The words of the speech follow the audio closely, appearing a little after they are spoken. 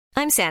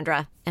I'm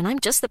Sandra, and I'm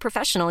just the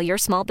professional your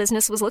small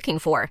business was looking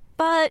for.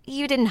 But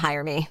you didn't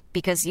hire me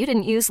because you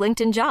didn't use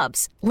LinkedIn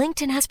Jobs.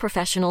 LinkedIn has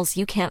professionals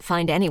you can't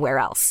find anywhere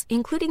else,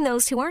 including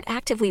those who aren't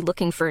actively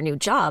looking for a new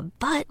job,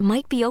 but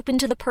might be open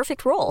to the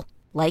perfect role,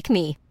 like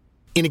me.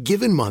 In a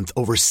given month,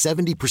 over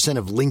 70%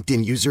 of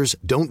LinkedIn users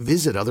don't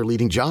visit other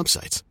leading job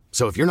sites.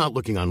 So if you're not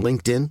looking on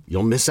LinkedIn,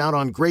 you'll miss out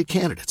on great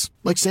candidates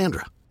like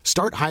Sandra.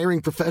 Start hiring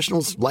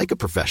professionals like a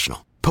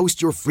professional.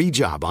 Post your free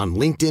job on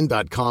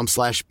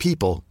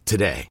linkedin.com/people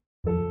today.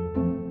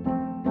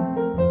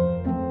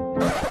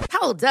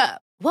 Hold up.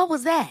 What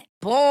was that?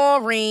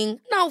 Boring.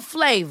 No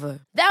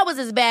flavor. That was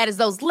as bad as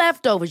those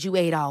leftovers you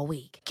ate all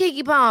week.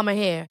 Keke Palmer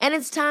here, and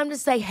it's time to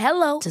say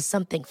hello to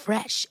something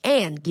fresh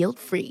and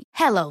guilt-free.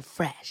 Hello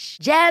Fresh.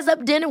 Jazz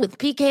up dinner with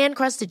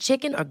pecan-crusted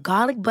chicken or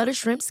garlic butter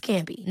shrimp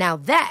scampi. Now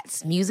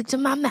that's music to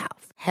my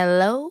mouth.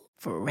 Hello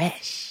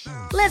Fresh.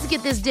 Let's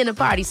get this dinner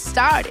party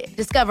started.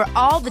 Discover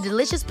all the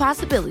delicious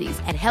possibilities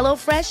at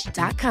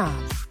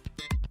hellofresh.com.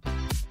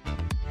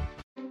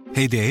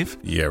 Hey, Dave.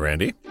 Yeah,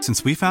 Randy.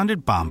 Since we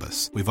founded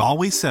Bombas, we've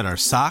always said our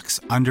socks,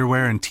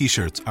 underwear, and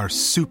T-shirts are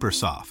super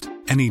soft.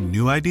 Any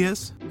new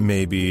ideas?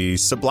 Maybe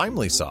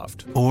sublimely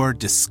soft. Or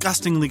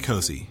disgustingly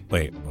cozy.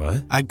 Wait,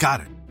 what? I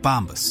got it.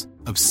 Bombas.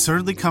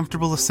 Absurdly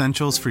comfortable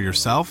essentials for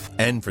yourself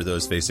and for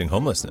those facing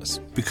homelessness.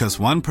 Because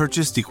one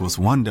purchased equals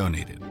one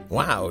donated.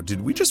 Wow,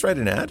 did we just write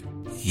an ad?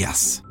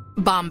 Yes.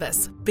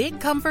 Bombas. Big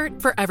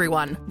comfort for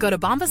everyone. Go to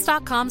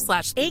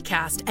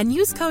bombas.com/ACAST and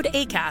use code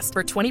ACAST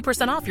for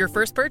 20% off your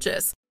first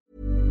purchase.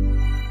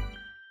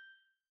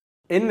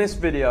 In this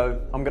video,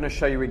 I'm going to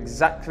show you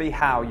exactly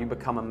how you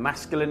become a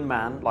masculine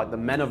man like the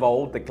men of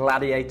old, the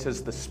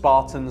gladiators, the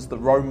Spartans, the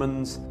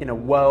Romans, in a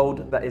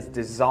world that is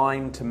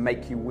designed to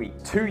make you weak.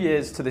 2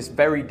 years to this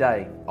very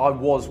day, I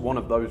was one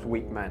of those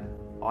weak men.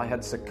 I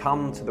had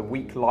succumbed to the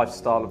weak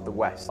lifestyle of the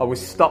West. I was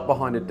stuck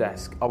behind a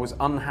desk. I was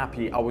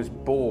unhappy. I was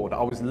bored.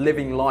 I was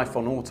living life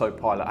on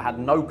autopilot. I had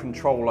no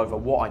control over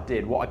what I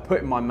did, what I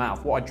put in my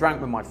mouth, what I drank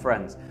with my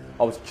friends.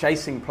 I was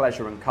chasing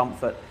pleasure and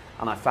comfort,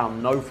 and I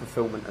found no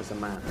fulfillment as a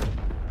man.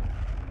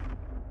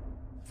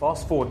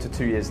 Fast forward to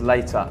 2 years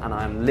later, and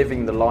I am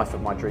living the life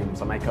of my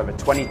dreams. I make over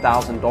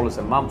 $20,000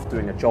 a month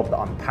doing a job that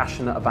I'm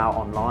passionate about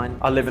online.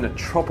 I live in a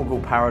tropical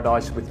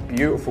paradise with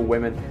beautiful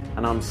women,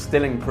 and I'm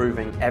still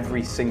improving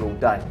every single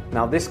day.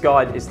 Now, this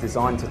guide is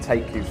designed to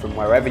take you from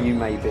wherever you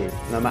may be,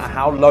 no matter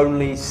how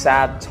lonely,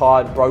 sad,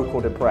 tired, broke,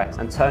 or depressed,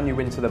 and turn you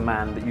into the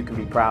man that you can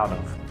be proud of.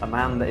 A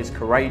man that is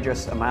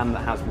courageous, a man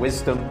that has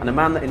wisdom, and a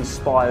man that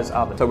inspires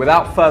others. So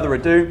without further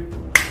ado,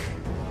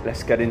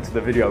 let's get into the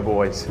video,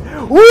 boys.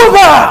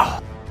 Woo-bah!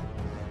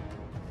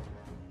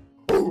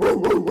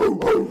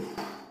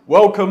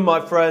 Welcome, my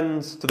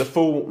friends, to the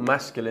full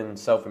masculine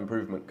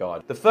self-improvement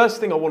guide. The first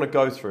thing I want to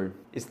go through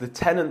is the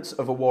tenets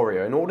of a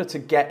warrior. In order to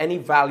get any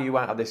value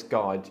out of this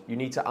guide, you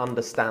need to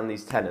understand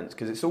these tenets,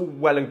 because it's all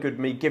well and good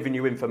me giving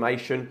you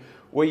information.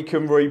 We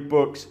can read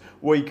books,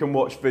 we can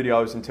watch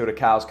videos until the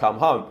cows come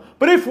home.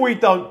 But if we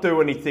don't do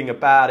anything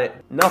about it,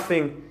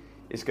 nothing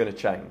is going to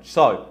change.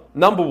 So,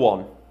 number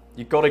one,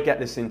 you've got to get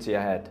this into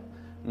your head.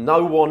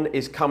 No one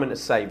is coming to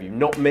save you.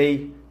 Not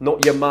me,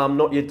 not your mum,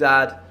 not your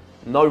dad.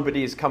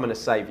 Nobody is coming to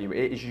save you.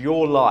 It is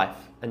your life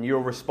and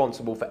you're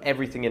responsible for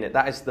everything in it.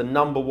 That is the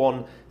number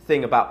one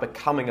thing about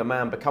becoming a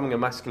man, becoming a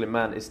masculine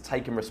man, is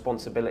taking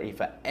responsibility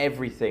for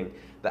everything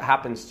that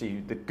happens to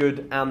you, the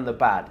good and the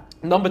bad.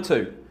 Number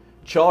two,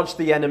 charge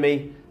the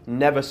enemy,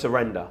 never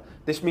surrender.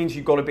 This means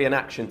you've got to be an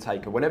action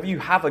taker. Whenever you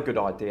have a good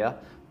idea,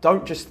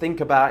 don't just think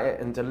about it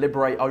and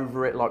deliberate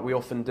over it like we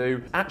often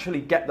do.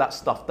 Actually get that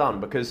stuff done,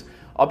 because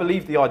I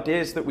believe the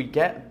ideas that we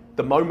get,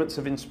 the moments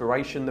of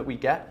inspiration that we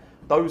get,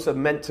 those are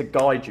meant to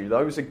guide you.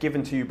 Those are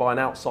given to you by an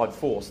outside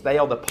force. They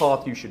are the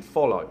path you should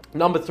follow.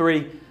 Number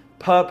three,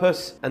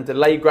 purpose and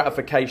delayed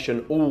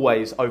gratification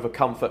always over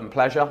comfort and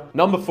pleasure.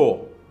 Number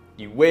four,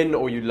 you win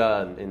or you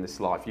learn in this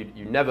life.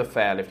 You never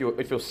fail. If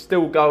you're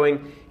still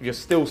going, if you're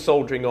still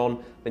soldiering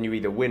on, then you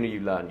either win or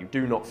you learn. You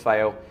do not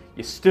fail.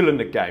 You're still in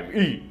the game.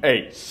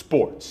 EA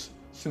Sports.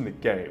 It's in the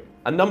game.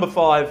 And number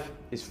five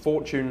is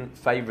fortune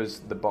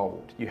favors the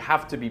bold. You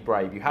have to be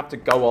brave. You have to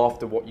go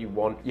after what you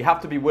want. You have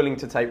to be willing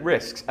to take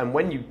risks. And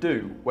when you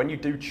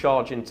do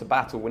charge into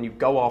battle, when you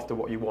go after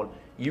what you want,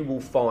 you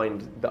will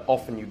find that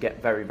often you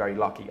get very, very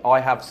lucky. I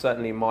have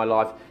certainly in my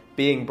life.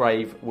 Being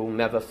brave will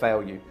never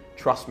fail you.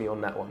 Trust me on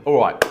that one. All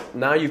right,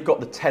 now you've got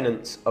the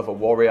tenets of a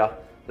warrior.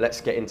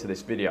 Let's get into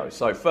this video.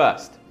 So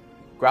first,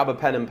 grab a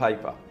pen and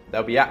paper.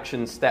 There'll be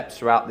action steps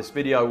throughout this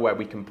video where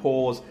we can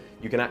pause.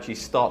 You can actually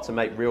start to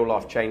make real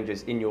life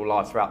changes in your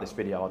life throughout this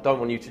video. I don't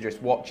want you to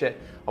just watch it.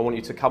 I want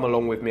you to come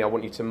along with me. I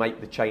want you to make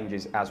the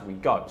changes as we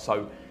go.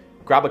 So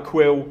grab a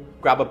quill,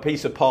 grab a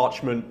piece of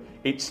parchment.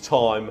 It's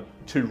time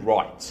to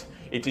write.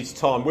 It is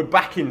time. We're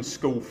back in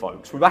school,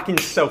 folks. We're back in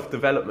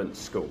self-development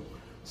school.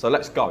 So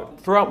let's go.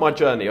 Throughout my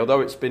journey,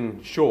 although it's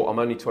been short, I'm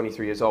only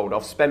 23 years old,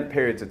 I've spent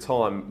periods of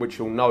time, which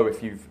you'll know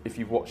if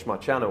you've watched my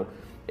channel,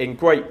 in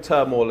great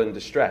turmoil and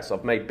distress.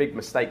 I've made big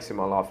mistakes in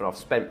my life, and I've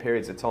spent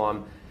periods of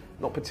time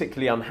not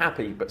particularly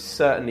unhappy, but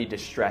certainly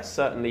distressed,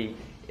 certainly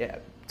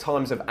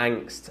times of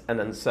angst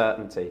and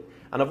uncertainty.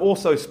 And I've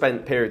also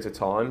spent periods of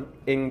time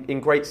in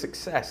great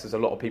success, as a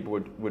lot of people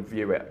would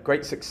view it.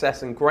 Great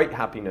success and great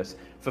happiness,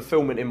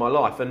 fulfillment in my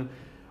life. And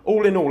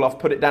all in all, I've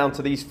put it down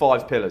to these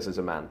 5 pillars as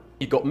a man.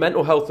 You've got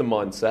mental health and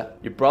mindset,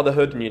 your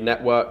brotherhood and your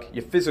network,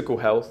 your physical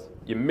health,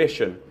 your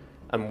mission,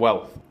 and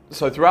wealth.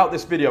 So throughout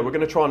this video, we're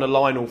going to try and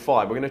align all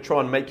 5. We're going to try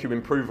and make you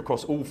improve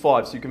across all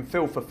 5 so you can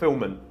feel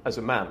fulfillment as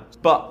a man.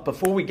 But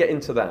before we get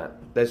into that,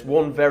 there's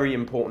one very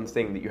important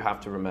thing that you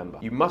have to remember.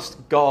 You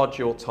must guard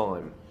your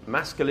time.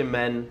 Masculine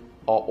men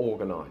are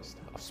organised.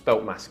 I've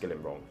spelt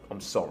masculine wrong.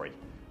 I'm sorry.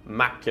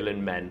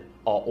 Masculine men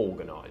are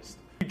organised.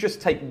 You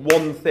just take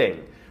one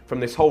thing from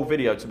this whole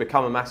video to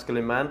become a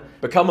masculine man,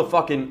 become a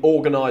fucking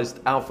organised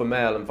alpha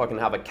male and fucking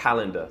have a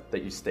calendar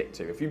that you stick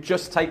to. If you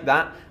just take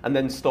that and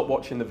then stop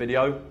watching the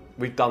video,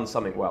 we've done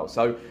something well.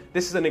 So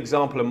this is an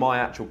example of my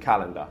actual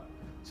calendar.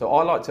 So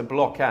I like to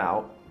block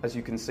out, as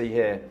you can see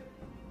here,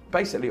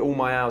 basically all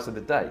my hours of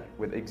the day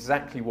with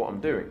exactly what I'm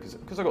doing,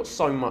 because I've got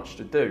so much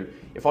to do.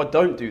 If I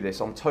don't do this,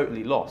 I'm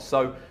totally lost.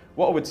 So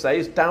what I would say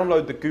is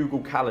download the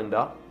Google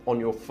Calendar on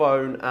your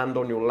phone and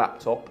on your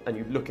laptop, and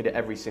you look at it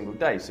every single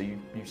day. So you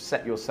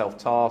set yourself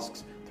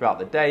tasks throughout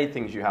the day,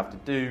 things you have to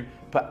do,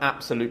 put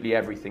absolutely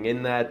everything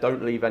in there,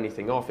 don't leave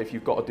anything off. If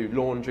you've got to do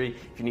laundry,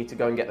 if you need to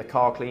go and get the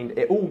car cleaned,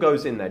 it all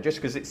goes in there. Just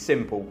because it's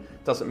simple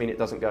doesn't mean it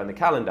doesn't go in the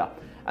calendar.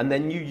 And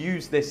then you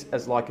use this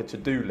as like a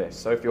to-do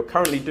list. So if you're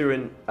currently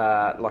doing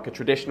like a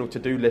traditional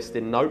to-do list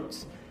in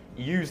notes,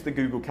 use the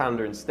Google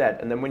Calendar instead.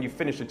 And then when you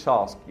finish a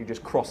task, you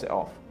just cross it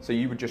off. So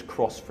you would just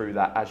cross through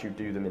that as you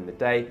do them in the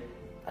day.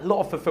 A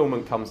lot of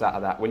fulfillment comes out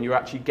of that when you're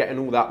actually getting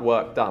all that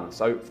work done.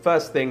 So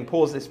first thing,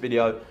 pause this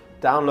video,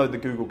 download the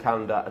Google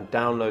Calendar and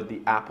download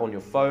the app on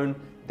your phone.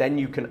 Then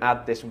you can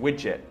add this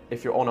widget.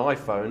 If you're on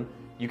iPhone,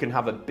 you can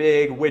have a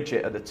big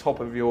widget at the top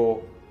of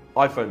your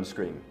iPhone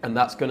screen, and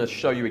that's going to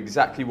show you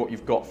exactly what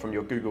you've got from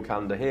your Google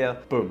Calendar here.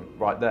 Boom,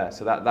 right there.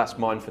 So that's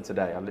mine for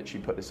today. I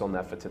literally put this on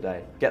there for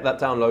today. Get that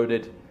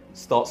downloaded.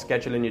 Start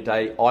scheduling your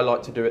day. I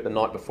like to do it the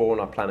night before,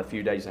 and I plan a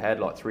few days ahead,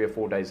 like 3 or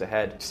 4 days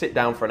ahead. Sit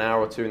down for an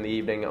hour or 2 in the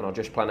evening, and I'll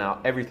just plan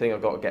out everything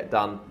I've got to get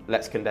done.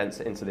 Let's condense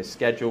it into this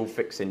schedule,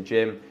 fixing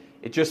gym.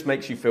 It just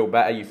makes you feel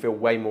better. You feel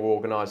way more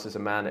organised as a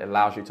man. It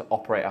allows you to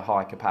operate at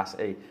high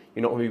capacity.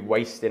 You're not going to be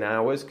wasting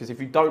hours, because if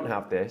you don't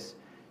have this,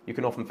 you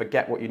can often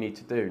forget what you need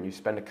to do, and you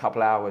spend a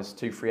couple hours,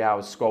 2-3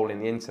 hours scrolling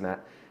the internet,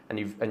 and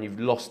you've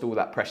lost all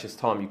that precious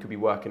time. You could be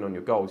working on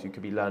your goals. You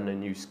could be learning a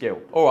new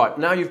skill. All right,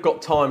 now you've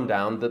got time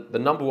down. The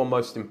number one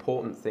most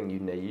important thing you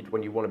need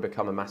when you want to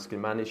become a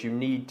masculine man is you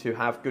need to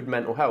have good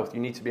mental health.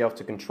 You need to be able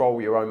to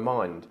control your own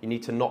mind. You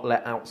need to not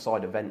let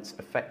outside events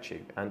affect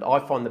you. And I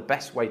find the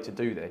best way to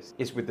do this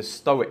is with the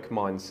Stoic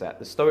mindset.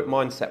 The Stoic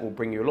mindset will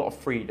bring you a lot of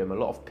freedom, a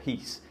lot of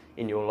peace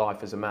in your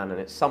life as a man,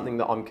 and it's something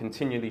that I'm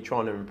continually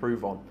trying to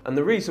improve on. And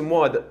the reason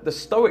why, the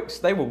Stoics,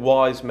 they were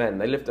wise men.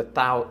 They lived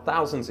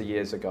thousands of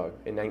years ago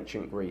in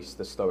ancient Greece.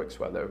 The Stoics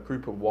were. They were a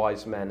group of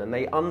wise men, and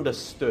they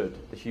understood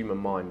the human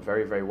mind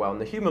very, very well.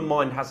 And the human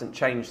mind hasn't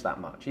changed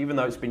that much, even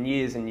though it's been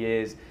years and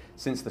years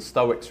since the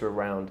Stoics were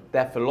around.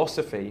 Their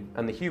philosophy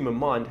and the human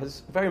mind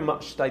has very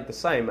much stayed the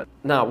same.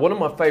 Now, one of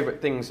my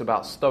favourite things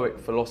about Stoic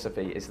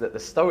philosophy is that the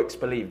Stoics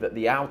believe that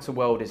the outer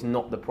world is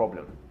not the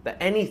problem, that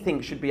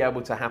anything should be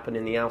able to happen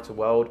in the outer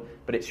world,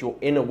 but it's your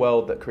inner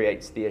world that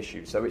creates the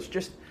issue. So it's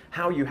just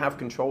how you have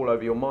control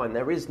over your mind.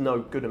 There is no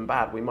good and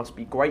bad. We must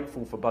be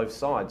grateful for both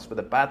sides, for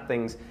the bad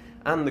things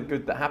and the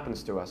good that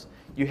happens to us.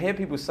 You hear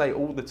people say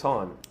all the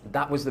time,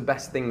 that was the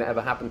best thing that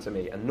ever happened to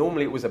me, and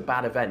normally it was a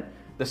bad event.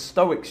 The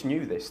Stoics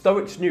knew this.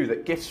 Stoics knew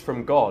that gifts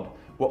from God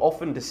were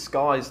often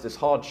disguised as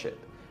hardship,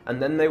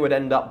 and then they would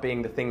end up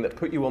being the thing that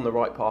put you on the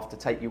right path to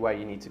take you where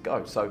you need to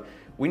go. So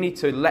we need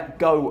to let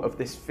go of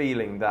this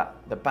feeling that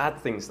the bad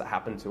things that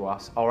happen to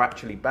us are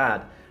actually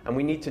bad, and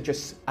we need to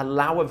just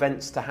allow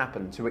events to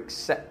happen, to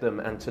accept them,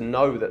 and to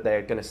know that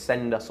they're going to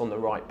send us on the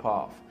right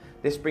path.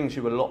 This brings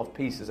you a lot of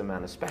peace as a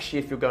man, especially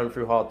if you're going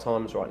through hard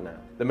times right now.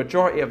 The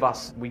majority of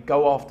us, we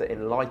go after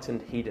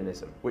enlightened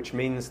hedonism, which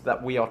means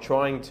that we are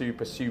trying to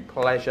pursue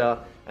pleasure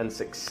and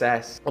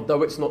success.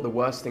 Although it's not the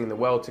worst thing in the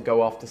world to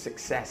go after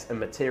success and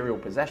material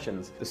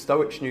possessions, the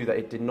Stoics knew that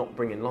it did not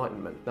bring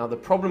enlightenment. Now, the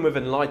problem with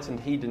enlightened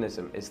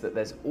hedonism is that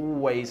there's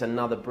always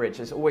another bridge.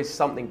 There's always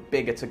something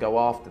bigger to go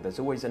after. There's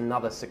always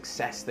another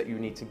success that you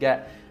need to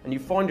get. And you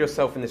find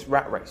yourself in this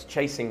rat race,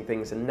 chasing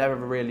things and never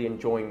really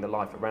enjoying the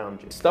life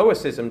around you.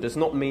 Stoicism does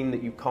not mean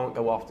that you can't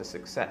go after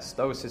success.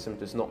 Stoicism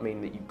does not mean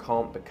that you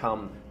can't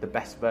become the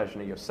best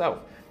version of yourself.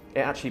 It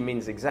actually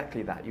means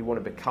exactly that. You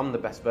want to become the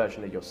best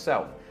version of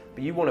yourself,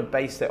 but you want to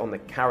base it on the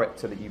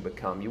character that you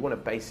become. You want to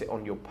base it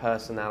on your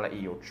personality,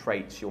 your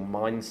traits, your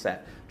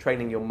mindset,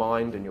 training your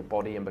mind and your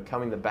body and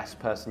becoming the best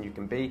person you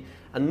can be,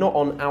 and not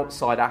on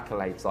outside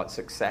accolades like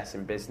success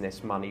in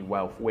business, money,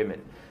 wealth,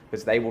 women,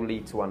 because they will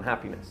lead to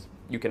unhappiness.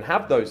 You can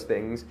have those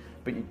things,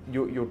 but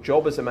your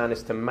job as a man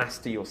is to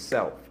master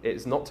yourself.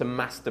 It's not to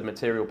master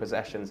material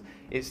possessions,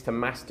 it's to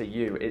master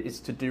you. It is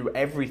to do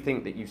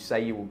everything that you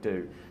say you will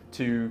do,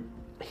 to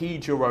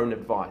heed your own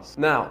advice.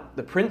 Now,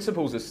 the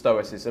principles of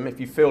Stoicism, if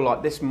you feel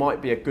like this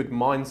might be a good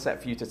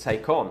mindset for you to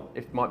take on,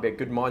 it might be a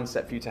good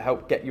mindset for you to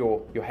help get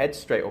your head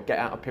straight or get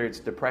out of periods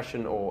of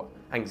depression or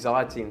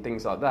anxiety and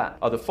things like that,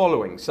 are the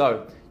following.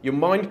 So, your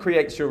mind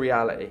creates your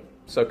reality.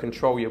 So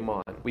control your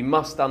mind. We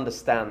must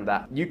understand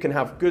that you can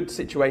have good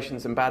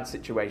situations and bad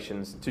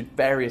situations to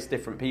various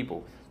different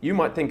people. You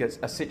might think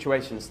a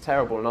situation's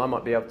terrible and I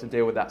might be able to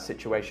deal with that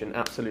situation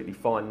absolutely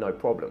fine, no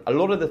problem. A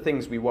lot of the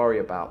things we worry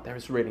about, there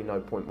is really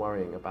no point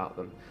worrying about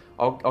them.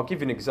 I'll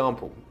give you an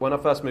example. When I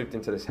first moved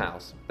into this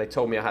house, they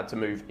told me I had to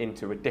move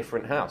into a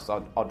different house.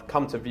 I'd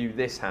come to view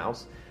this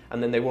house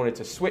and then they wanted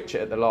to switch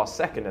it at the last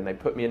second and they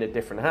put me in a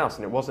different house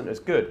and it wasn't as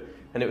good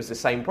and it was the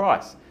same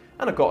price.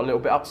 And I got a little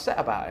bit upset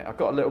about it. I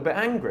got a little bit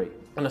angry.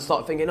 And I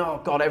started thinking,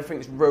 oh God,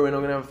 everything's ruined.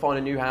 I'm going to have to find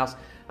a new house.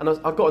 And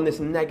I got in this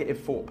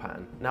negative thought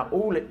pattern. Now,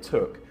 all it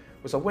took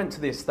was I went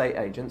to the estate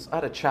agents, I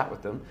had a chat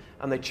with them,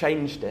 and they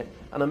changed it,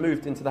 and I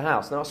moved into the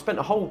house. Now, I spent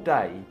a whole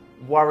day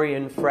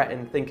worrying,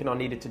 fretting, thinking I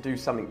needed to do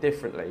something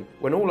differently,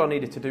 when all I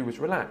needed to do was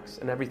relax,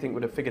 and everything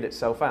would have figured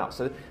itself out.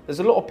 So there's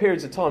a lot of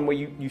periods of time where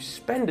you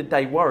spend a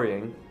day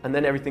worrying, and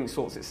then everything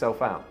sorts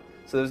itself out.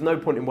 So there's no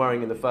point in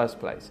worrying in the first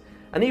place.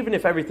 And even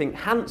if everything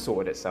hadn't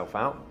sorted itself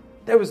out,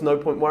 there was no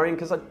point worrying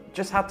because I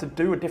just had to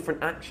do a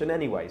different action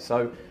anyway.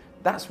 So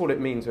that's what it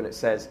means when it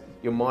says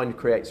your mind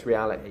creates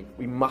reality.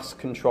 We must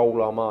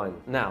control our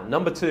mind. Now,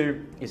 number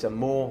 2 is a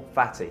more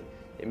fatty.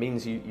 It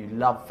means you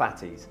love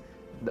fatties.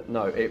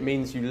 No, it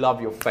means you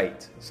love your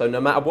fate. So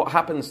no matter what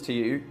happens to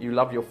you, you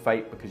love your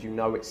fate because you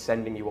know it's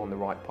sending you on the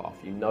right path.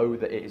 You know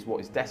that it is what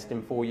is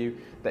destined for you,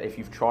 that if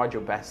you've tried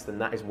your best, then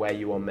that is where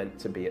you are meant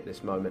to be at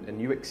this moment. And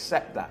you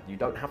accept that. You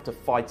don't have to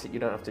fight it. You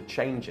don't have to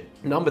change it.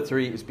 Number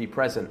 3 is be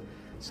present.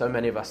 So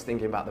many of us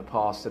thinking about the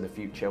past or the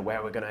future,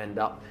 where we're going to end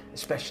up,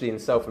 especially in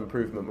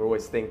self-improvement, we're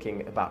always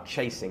thinking about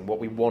chasing what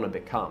we want to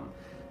become.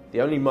 The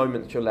only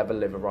moment you'll ever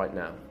live are right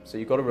now. So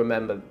you've got to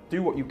remember,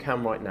 do what you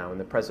can right now in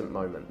the present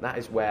moment. That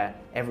is where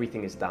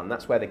everything is done.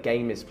 That's where the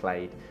game is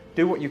played.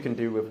 Do what you can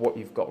do with what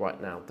you've got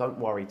right now. Don't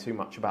worry too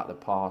much about the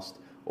past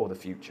or the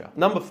future.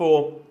 Number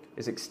 4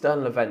 is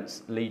external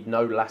events lead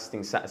no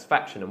lasting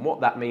satisfaction. And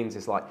what that means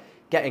is like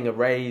getting a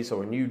raise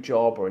or a new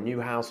job or a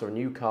new house or a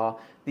new car.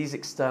 These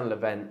external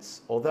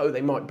events, although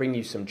they might bring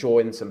you some joy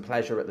and some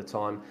pleasure at the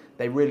time,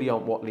 they really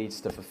aren't what leads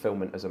to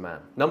fulfillment as a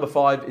man. Number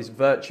 5 is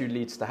virtue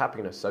leads to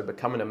happiness. So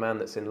becoming a man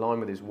that's in line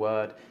with his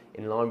word,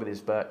 in line with his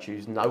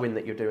virtues, knowing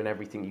that you're doing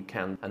everything you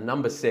can. And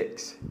number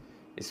 6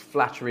 is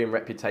flattery and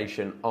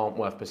reputation aren't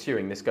worth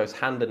pursuing. This goes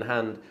hand in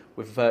hand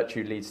with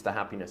virtue leads to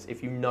happiness.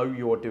 If you know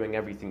you're doing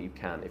everything you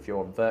can, if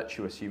you're a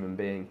virtuous human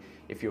being,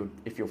 if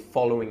you're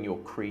following your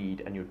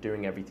creed and you're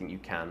doing everything you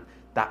can,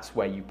 that's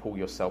where you pull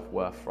your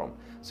self-worth from.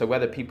 So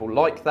whether people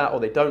like that or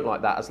they don't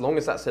like that, as long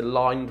as that's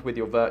aligned with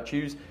your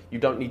virtues, you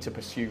don't need to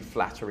pursue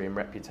flattery and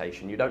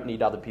reputation. You don't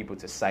need other people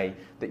to say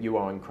that you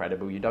are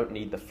incredible. You don't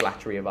need the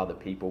flattery of other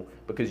people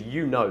because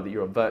you know that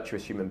you're a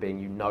virtuous human being.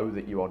 You know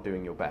that you are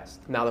doing your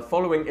best. Now, the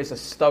following is a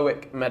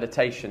Stoic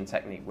meditation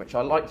technique, which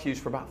I like to use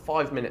for about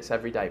 5 minutes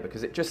every day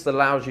because it just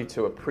allows you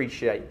to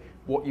appreciate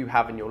what you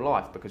have in your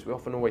life, because we're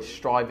often always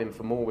striving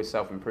for more with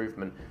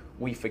self-improvement.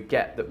 We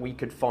forget that we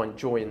could find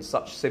joy in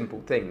such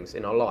simple things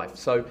in our life.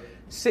 So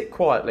sit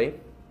quietly.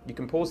 You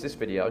can pause this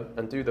video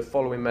and do the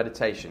following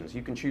meditations.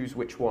 You can choose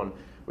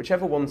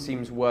whichever one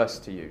seems worse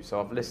to you. So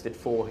I've listed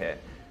 4 here.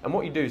 And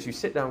what you do is you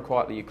sit down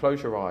quietly, you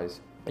close your eyes,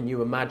 and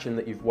you imagine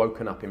that you've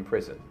woken up in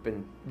prison,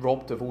 been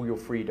robbed of all your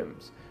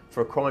freedoms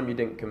for a crime you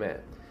didn't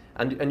commit.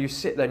 And you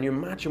sit there and you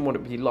imagine what it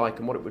would be like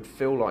and what it would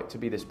feel like to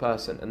be this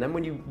person. And then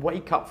when you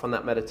wake up from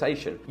that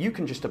meditation, you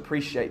can just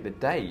appreciate the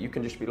day. You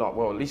can just be like,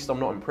 well, at least I'm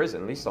not in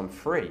prison. At least I'm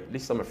free. At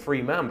least I'm a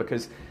free man,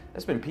 because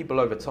there's been people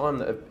over time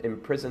that have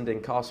imprisoned,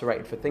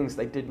 incarcerated for things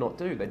they did not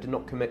do. They did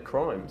not commit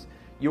crimes.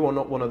 You are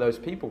not one of those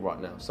people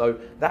right now. So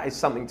that is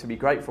something to be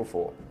grateful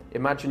for.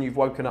 Imagine you've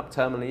woken up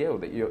terminally ill,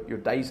 that your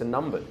days are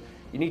numbered.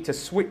 You need to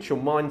switch your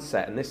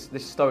mindset. And this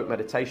Stoic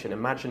meditation,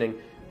 imagining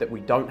that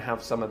we don't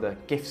have some of the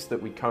gifts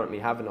that we currently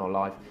have in our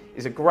life,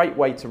 is a great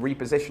way to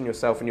reposition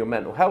yourself in your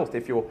mental health.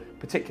 If you're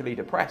particularly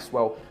depressed,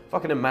 well, if I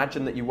can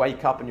imagine that you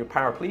wake up and you're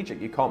paraplegic,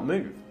 you can't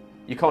move,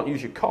 you can't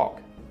use your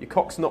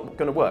cock's not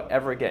going to work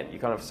ever again, you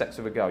can't have sex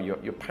with a girl,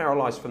 you're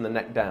paralyzed from the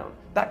neck down.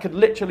 That could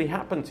literally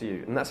happen to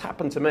you, and that's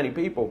happened to many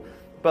people,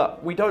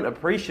 but we don't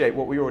appreciate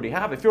what we already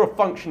have. If you're a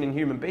functioning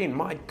human being,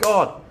 my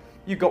God,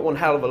 you've got one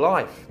hell of a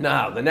life.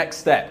 Now, the next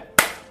step,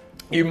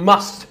 you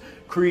must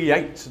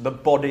create the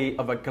body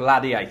of a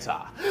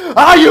gladiator.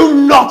 Are you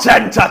not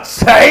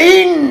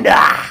entertained?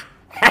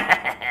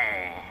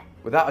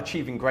 Without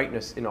achieving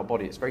greatness in our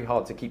body, it's very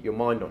hard to keep your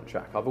mind on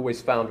track. I've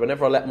always found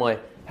whenever I let my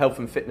health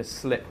and fitness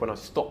slip, when I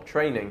stop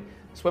training,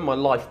 it's when my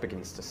life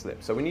begins to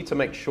slip. So we need to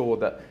make sure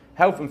that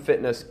health and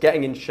fitness,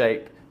 getting in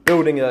shape,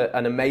 building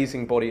an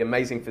amazing body,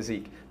 amazing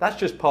physique. That's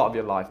just part of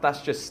your life.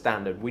 That's just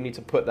standard. We need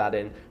to put that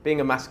in. Being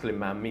a masculine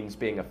man means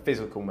being a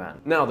physical man.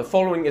 Now, the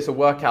following is a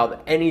workout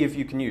that any of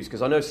you can use,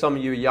 because I know some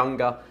of you are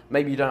younger,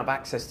 maybe you don't have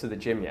access to the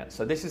gym yet.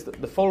 So this is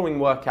the following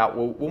workout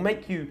will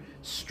make you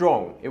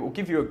strong. It will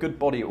give you a good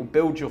body. It will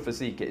build your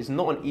physique. It is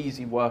not an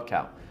easy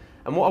workout.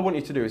 And what I want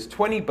you to do is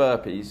 20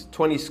 burpees,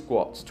 20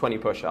 squats, 20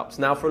 push-ups.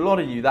 Now, for a lot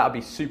of you, that'll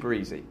be super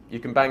easy. You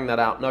can bang that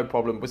out, no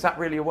problem. Was that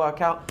really a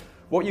workout?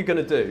 What you're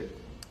going to do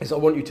is I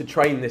want you to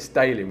train this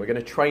daily, and we're going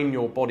to train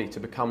your body to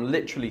become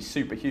literally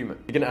superhuman.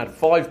 You're going to add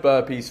 5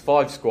 burpees,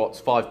 5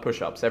 squats, 5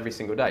 push-ups every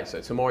single day. So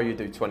tomorrow you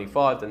do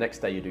 25, the next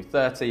day you do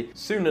 30.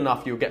 Soon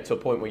enough, you'll get to a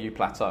point where you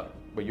plateau,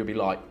 where you'll be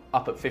like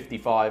up at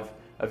 55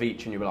 of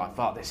each, and you'll be like,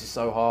 fuck, this is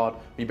so hard.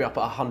 You'll be up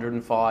at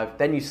 105.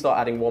 Then you start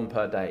adding 1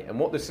 per day. And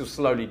what this will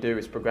slowly do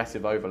is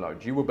progressive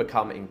overload. You will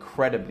become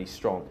incredibly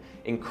strong,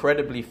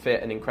 incredibly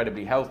fit, and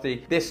incredibly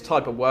healthy. This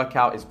type of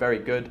workout is very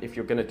good if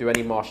you're going to do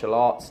any martial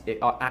arts. It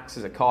acts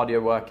as a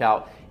cardio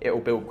workout. It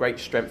will build great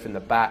strength in the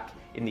back,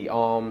 in the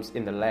arms,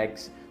 in the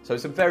legs. So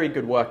it's a very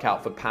good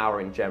workout for power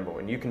in general,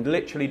 and you can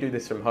literally do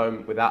this from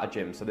home without a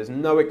gym. So there's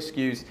no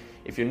excuse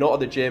if you're not at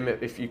the gym,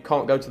 if you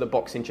can't go to the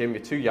boxing gym,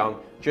 you're too young,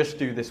 just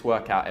do this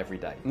workout every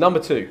day. Number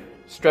 2,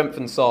 strength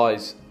and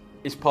size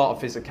is part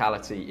of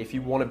physicality. If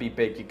you want to be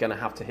big, you're going to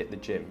have to hit the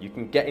gym. You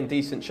can get in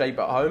decent shape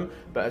at home,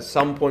 but at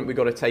some point we've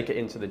got to take it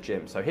into the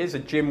gym. So here's a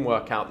gym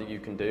workout that you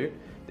can do.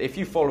 If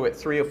you follow it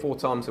 3 or 4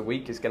 times a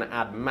week, it's going to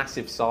add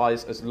massive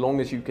size as long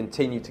as you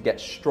continue to get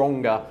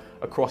stronger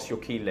across your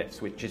key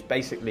lifts, which is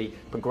basically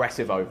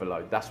progressive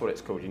overload. That's what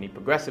it's called. You need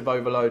progressive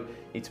overload, you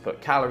need to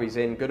put calories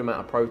in, good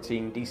amount of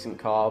protein, decent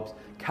carbs,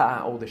 cut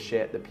out all the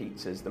shit, the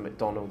pizzas, the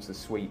McDonald's, the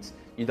sweets.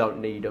 You don't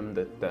need them.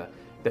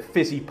 The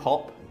fizzy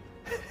pop.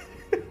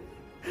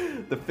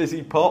 The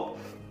fizzy pop.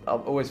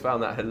 I've always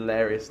found that a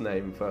hilarious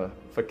name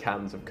for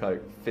cans of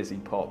Coke. Fizzy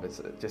pop.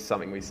 It's just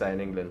something we say in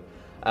England.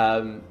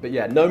 But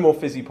yeah, no more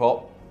fizzy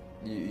pop.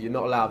 You're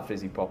not allowed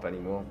fizzy pop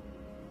anymore.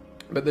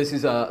 But this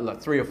is like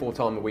 3 or 4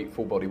 times a week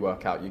full body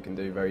workout you can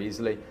do very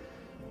easily.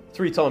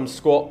 3 times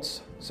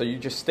squats, so you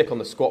just stick on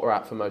the squat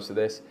rack for most of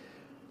this.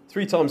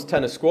 3 times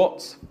 10 of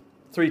squats,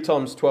 3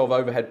 times 12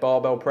 overhead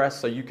barbell press,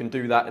 so you can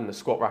do that in the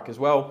squat rack as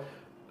well.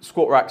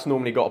 Squat rack's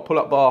normally got a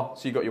pull-up bar,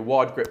 so you've got your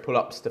wide grip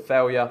pull-ups to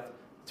failure.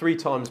 3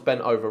 times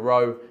bent over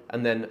row,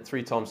 and then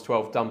 3 times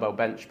 12 dumbbell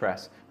bench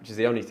press, which is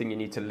the only thing you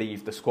need to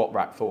leave the squat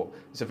rack for.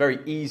 It's a very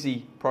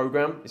easy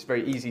program, it's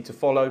very easy to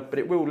follow, but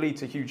it will lead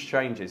to huge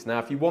changes. Now,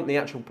 if you want the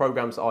actual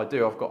programs that I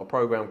do, I've got a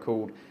program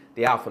called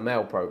the Alpha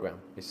Male program.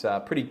 It's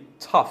a pretty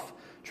tough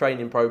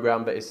training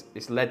program, but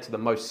it's led to the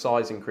most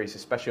size increase,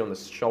 especially on the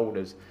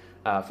shoulders.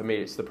 For me,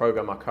 it's the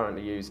program I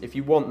currently use. If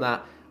you want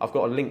that, I've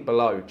got a link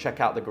below. Check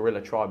out the Gorilla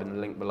Tribe in the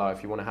link below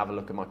if you want to have a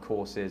look at my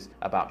courses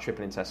about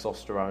tripling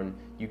testosterone.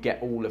 You get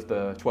all of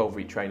the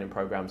 12-week training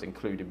programs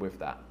included with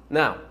that.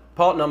 Now,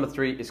 part number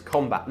 3 is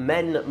combat.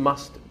 Men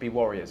must be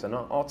warriors, and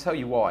I'll tell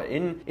you why.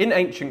 In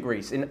ancient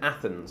Greece, in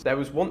Athens, there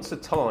was once a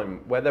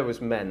time where there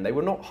was men. They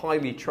were not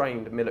highly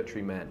trained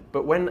military men,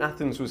 but when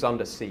Athens was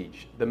under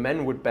siege, the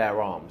men would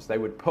bear arms. They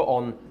would put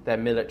on their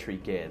military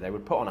gear. They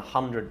would put on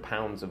 100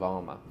 pounds of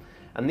armor.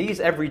 And these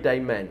everyday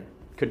men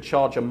could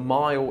charge a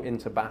mile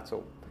into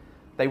battle.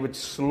 They would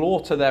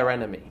slaughter their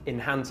enemy in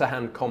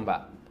hand-to-hand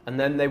combat, and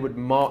then they would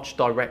march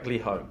directly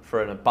home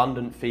for an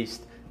abundant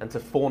feast and to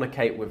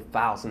fornicate with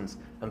thousands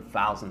and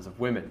thousands of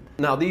women.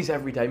 Now, these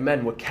everyday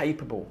men were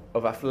capable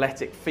of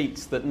athletic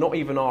feats that not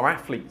even our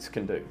athletes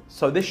can do.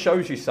 So this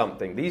shows you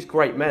something. These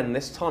great men,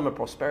 this time of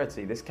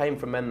prosperity, this came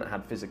from men that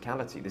had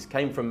physicality. This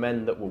came from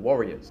men that were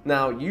warriors.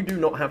 Now, you do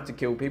not have to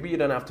kill people. You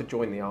don't have to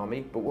join the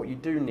army. But what you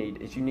do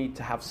need is you need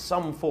to have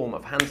some form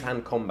of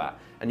hand-to-hand combat,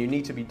 and you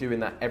need to be doing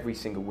that every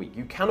single week.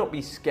 You cannot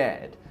be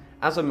scared.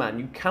 As a man,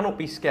 you cannot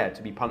be scared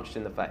to be punched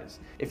in the face.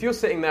 If you're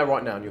sitting there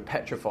right now and you're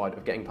petrified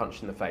of getting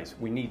punched in the face,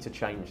 we need to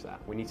change that.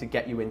 We need to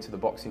get you into the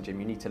boxing gym.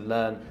 You need to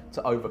learn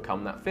to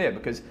overcome that fear,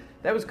 because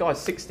there was guys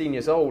 16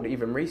 years old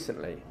even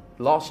recently,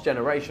 last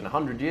generation,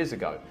 100 years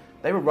ago,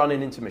 they were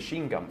running into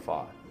machine gun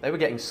fire. They were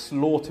getting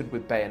slaughtered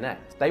with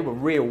bayonets. They were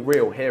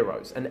real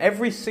heroes. And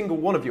every single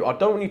one of you, I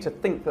don't want you to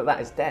think that that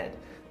is dead.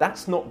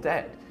 That's not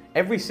dead.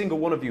 Every single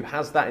one of you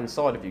has that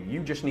inside of you. You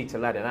just need to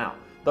let it out.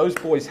 Those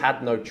boys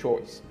had no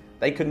choice.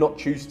 They could not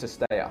choose to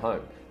stay at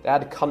home. They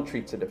had a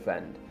country to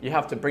defend. You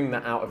have to bring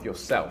that out of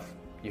yourself.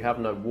 You have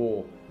no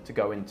war to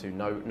go into,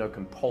 no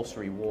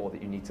compulsory war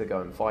that you need to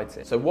go and fight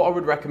in. So what I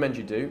would recommend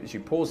you do is you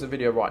pause the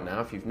video right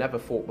now. If you've never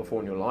fought before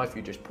in your life,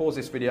 you just pause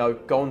this video,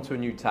 go onto a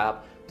new tab,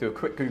 do a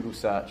quick Google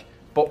search,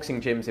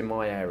 boxing gyms in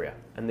my area.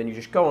 And then you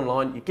just go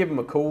online, you give them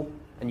a call,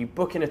 and you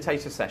book in a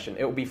taster session.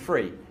 It will be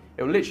free.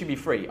 It will literally be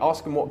free.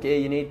 Ask them what gear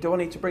you need. Do I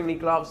need to bring any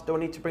gloves? Do I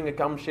need to bring a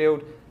gum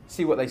shield?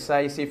 See what they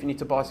say, see if you need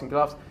to buy some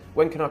gloves.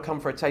 When can I come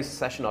for a taster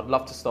session? I'd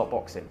love to start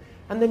boxing.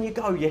 And then you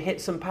go, you hit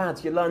some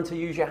pads, you learn to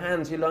use your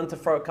hands, you learn to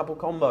throw a couple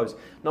combos.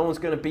 No one's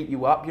going to beat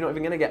you up. You're not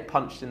even going to get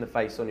punched in the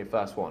face on your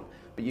first one.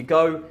 But you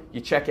go, you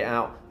check it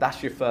out,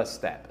 that's your first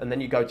step. And then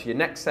you go to your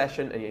next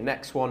session and your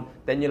next one.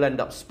 Then you'll end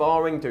up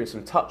sparring, doing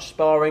some touch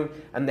sparring,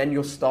 and then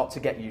you'll start to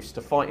get used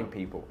to fighting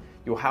people.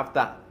 You'll have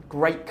that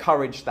great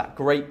courage, that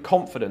great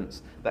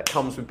confidence that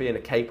comes with being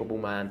a capable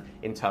man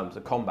in terms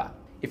of combat.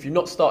 If you've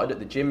not started at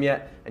the gym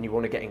yet and you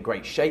want to get in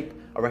great shape,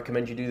 I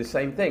recommend you do the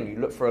same thing. You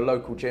look for a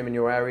local gym in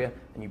your area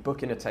and you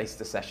book in a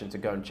taster session to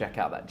go and check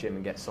out that gym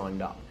and get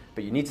signed up.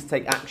 But you need to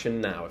take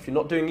action now. If you're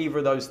not doing either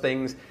of those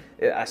things,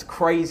 that's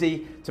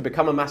crazy. To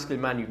become a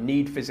masculine man, you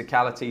need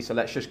physicality, so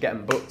let's just get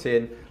them booked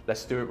in.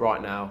 Let's do it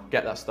right now.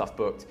 Get that stuff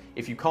booked.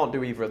 If you can't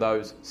do either of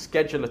those,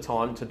 schedule a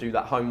time to do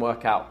that home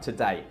workout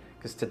today,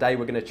 because today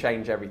we're going to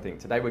change everything.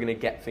 Today we're going to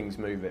get things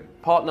moving.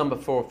 Part number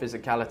 4 of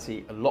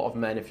physicality, a lot of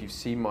men, if you've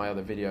seen my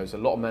other videos, a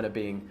lot of men are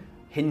being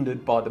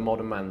hindered by the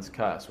modern man's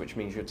curse, which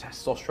means your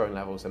testosterone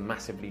levels are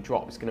massively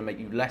dropped. It's going to make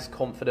you less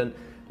confident,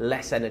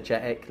 less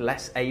energetic,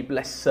 less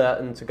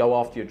certain to go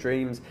after your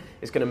dreams.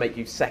 It's going to make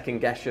you second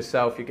guess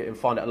yourself. You're going to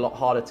find it a lot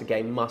harder to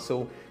gain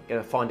muscle. You're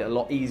going to find it a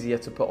lot easier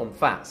to put on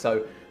fat.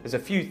 So there's a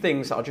few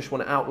things that I just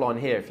want to outline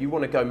here. If you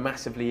want to go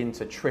massively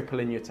into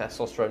tripling your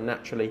testosterone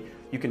naturally,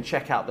 you can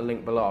check out the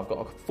link below. I've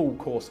got a full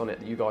course on it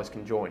that you guys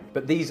can join.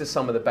 But these are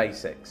some of the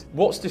basics.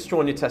 What's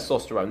destroying your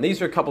testosterone?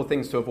 These are a couple of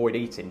things to avoid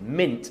eating.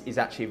 Mint is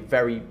actually a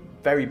very,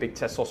 very big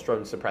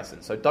testosterone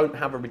suppressant. So don't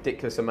have a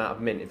ridiculous amount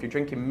of mint. If you're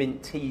drinking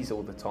mint teas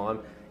all the time,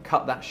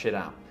 cut that shit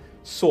out.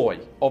 Soy,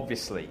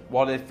 obviously.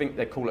 Why do they think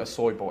they call it a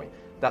soy boy?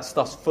 That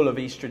stuff's full of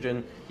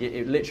estrogen.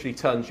 It literally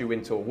turns you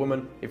into a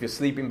woman. If you're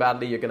sleeping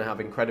badly, you're going to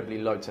have incredibly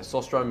low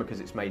testosterone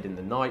because it's made in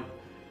the night.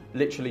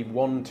 Literally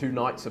 1-2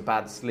 nights of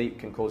bad sleep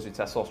can cause your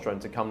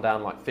testosterone to come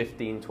down like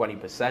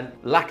 15-20%.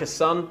 Lack of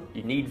sun,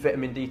 you need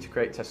vitamin D to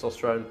create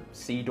testosterone.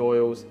 Seed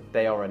oils,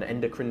 they are an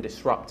endocrine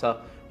disruptor,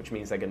 which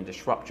means they're going to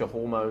disrupt your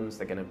hormones.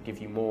 They're going to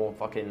give you more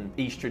fucking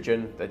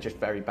estrogen. They're just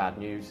very bad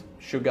news.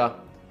 Sugar,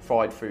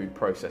 fried food,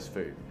 processed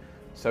food.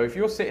 So if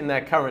you're sitting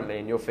there currently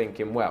and you're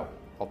thinking, well,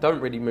 I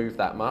don't really move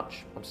that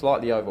much, I'm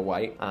slightly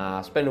overweight,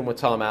 spend all my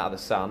time out of the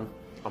sun,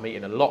 I'm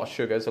eating a lot of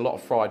sugars, a lot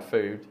of fried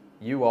food,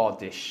 you are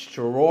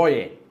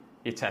destroying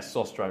your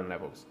testosterone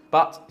levels.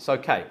 But it's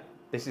okay.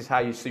 This is how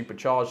you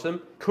supercharge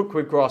them. Cook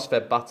with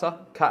grass-fed butter,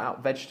 cut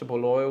out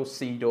vegetable oils,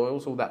 seed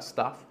oils, all that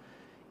stuff.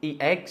 Eat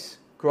eggs,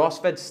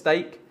 grass-fed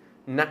steak,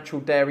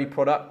 natural dairy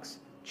products,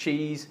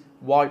 cheese,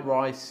 white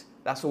rice.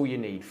 That's all you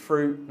need.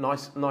 Fruit,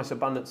 nice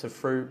abundance of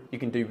fruit. You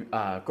can do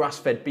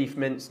grass-fed beef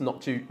mince, not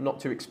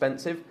too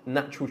expensive.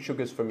 Natural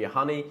sugars from your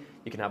honey.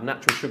 You can have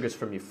natural sugars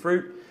from your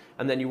fruit.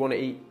 And then you want to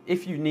eat,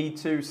 if you need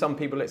to, some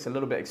people it's a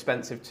little bit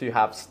expensive to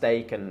have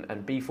steak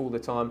and beef all the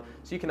time.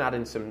 So you can add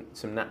in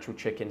some natural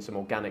chicken, some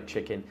organic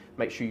chicken.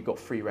 Make sure you've got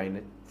free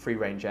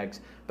range eggs.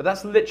 But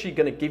that's literally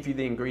going to give you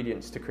the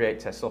ingredients to create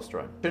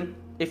testosterone.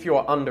 If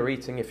you're under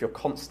eating, if you're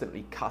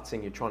constantly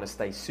cutting, you're trying to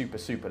stay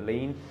super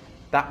lean,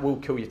 that will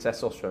kill your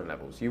testosterone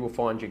levels. You will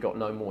find you've got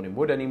no morning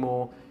wood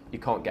anymore, you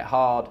can't get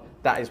hard.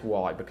 That is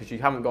why, because you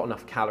haven't got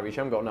enough calories, you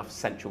haven't got enough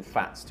essential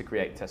fats to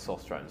create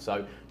testosterone.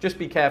 So just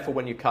be careful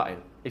when you're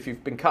cutting. If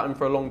you've been cutting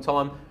for a long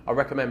time, I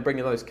recommend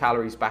bringing those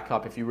calories back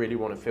up if you really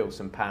want to feel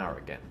some power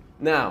again.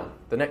 Now,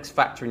 the next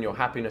factor in your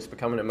happiness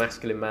becoming a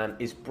masculine man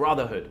is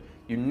brotherhood.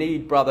 You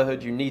need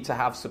brotherhood, you need to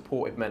have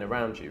supportive men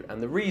around you.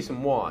 And the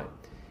reason why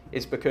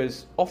is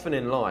because often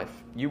in life,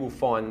 you will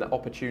find that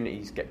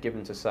opportunities get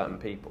given to certain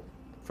people.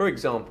 For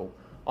example,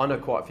 I know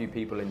quite a few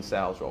people in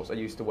sales roles. I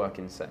used to work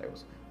in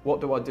sales.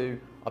 What do?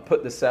 I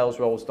put the sales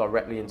roles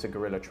directly into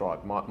Gorilla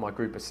Tribe, my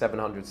group of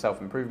 700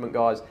 self-improvement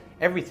guys.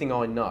 Everything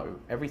I know,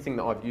 everything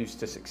that I've used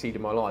to succeed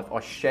in my life,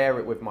 I share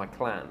it with my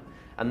clan.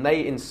 And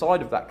they,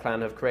 inside of that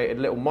clan, have created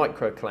little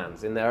micro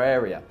clans in their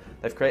area.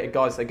 They've created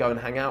guys they go and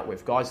hang out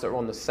with, guys that are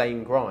on the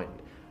same grind,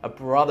 a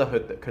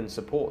brotherhood that can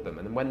support them.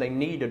 And when they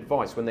need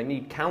advice, when they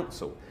need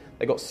counsel,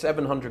 they've got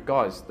 700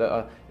 guys that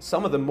are,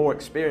 some of them more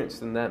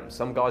experienced than them.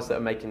 Some guys that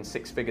are making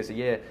 6 figures a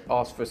year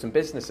ask for some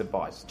business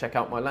advice. Check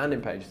out my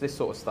landing page, this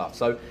sort of stuff.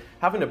 So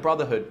having a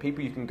brotherhood,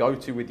 people you can go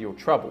to with your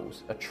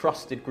troubles, a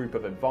trusted group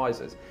of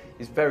advisors,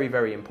 is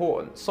very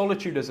important.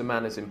 Solitude as a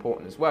man is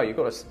important as well. You've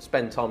got to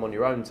spend time on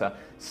your own to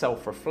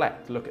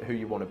self-reflect, look at who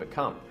you want to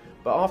become.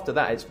 But after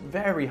that, it's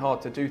very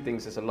hard to do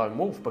things as a lone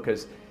wolf,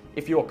 because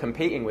if you're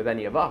competing with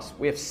any of us,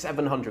 we have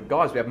 700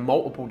 guys, we have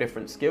multiple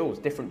different skills,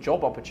 different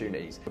job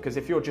opportunities. Because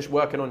if you're just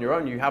working on your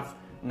own, you have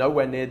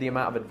nowhere near the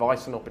amount of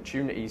advice and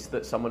opportunities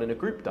that someone in a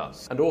group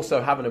does. And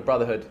also having a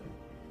brotherhood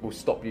will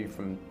stop you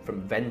from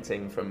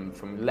venting,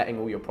 from letting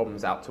all your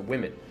problems out to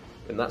women.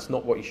 And that's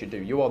not what you should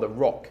do. You are the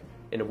rock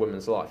in a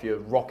woman's life. You're a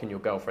rock in your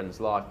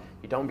girlfriend's life.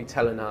 You don't be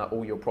telling her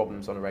all your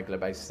problems on a regular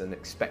basis and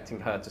expecting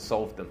her to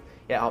solve them.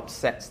 It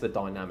upsets the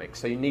dynamic.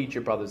 So you need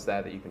your brothers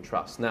there that you can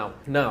trust. Now,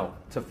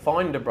 to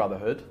find a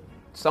brotherhood,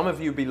 some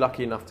of you will be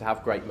lucky enough to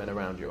have great men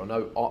around you. I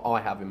know I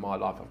have in my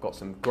life. I've got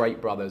some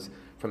great brothers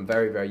from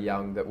very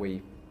young that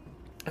we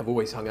have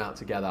always hung out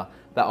together,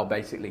 that are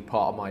basically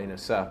part of my inner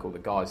circle, the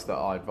guys that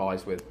I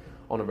advise with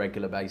on a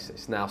regular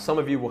basis. Now, some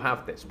of you will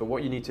have this, but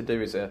what you need to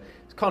do is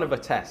it's kind of a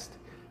test.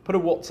 Put a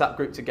WhatsApp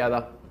group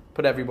together,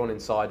 put everyone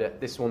inside it.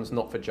 This one's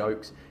not for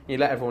jokes. You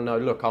let everyone know,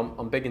 look,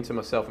 I'm big into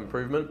my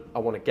self-improvement. I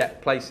want to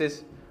get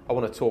places. I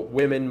want to talk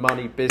women,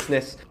 money,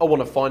 business. I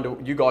want to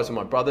find, you guys are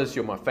my brothers,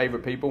 you're my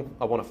favorite people.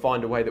 I want to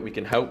find a way that we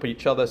can help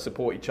each other,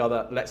 support each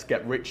other. Let's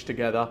get rich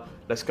together.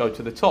 Let's go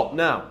to the top.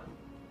 Now,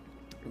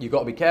 you've got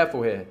to be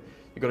careful here.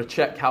 You've got to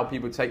check how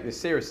people take this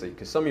seriously,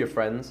 because some of your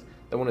friends,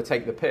 they want to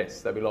take the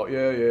piss. They'll be like,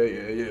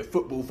 yeah,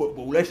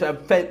 football, let's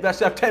have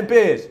 10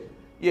 beers.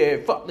 Yeah,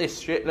 fuck this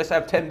shit, let's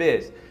have 10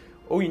 beers.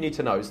 All you need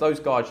to know is those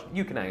guys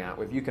you can hang out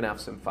with, you can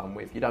have some fun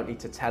with. You don't need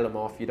to tell them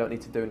off, you don't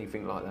need to do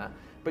anything like that.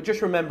 But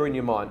just remember in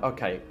your mind,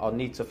 okay, I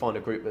need to find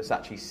a group that's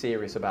actually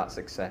serious about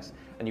success.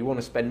 And you want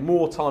to spend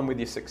more time with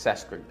your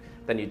success group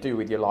than you do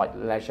with your like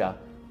leisure,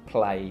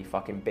 play,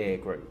 fucking beer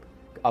group.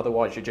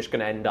 Otherwise, you're just going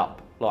to end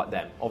up like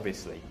them,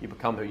 obviously. You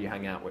become who you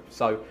hang out with.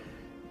 So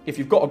if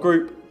you've got a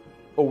group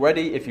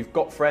already, if you've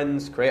got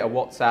friends, create a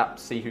WhatsApp,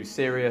 see who's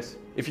serious.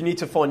 If you need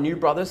to find new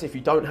brothers, if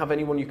you don't have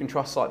anyone you can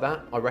trust like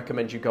that, I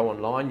recommend you go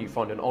online. You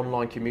find an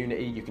online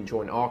community. You can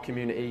join our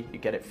community. You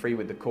get it free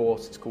with the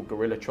course. It's called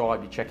Gorilla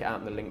Tribe. You check it out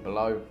in the link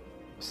below.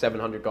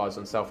 700 guys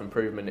on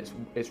self-improvement.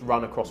 It's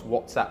run across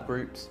WhatsApp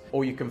groups,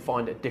 or you can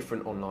find a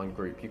different online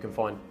group. You can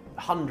find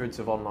hundreds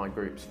of online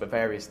groups for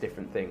various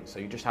different things. So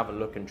you just have a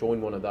look and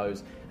join one of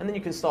those, and then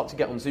you can start to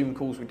get on Zoom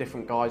calls with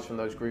different guys from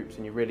those groups,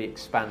 and you really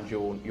expand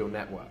your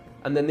network.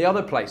 And then the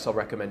other place I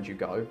recommend you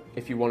go,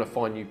 if you want to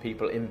find new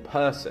people in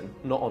person,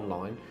 not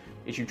online,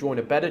 is you join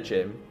a better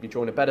gym, you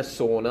join a better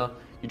sauna,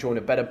 you join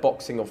a better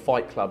boxing or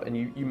fight club, and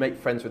you make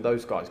friends with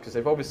those guys, because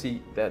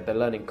they're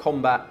learning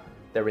combat,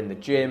 they're in the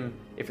gym.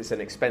 If it's an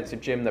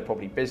expensive gym, they're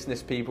probably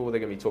business people. They're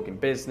going to be talking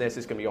business.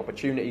 There's going to be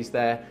opportunities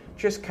there.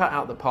 Just cut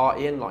out the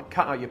partying, like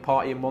cut out your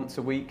partying once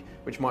a week,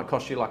 which might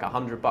cost you like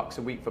 $100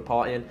 a week for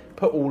partying.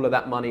 Put all of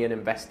that money and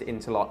invest it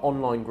into like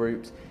online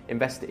groups.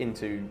 Invest it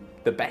into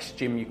the best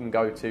gym you can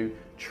go to.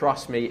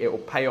 Trust me, it will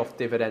pay off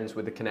dividends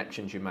with the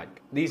connections you make.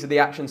 These are the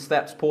action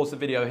steps. Pause the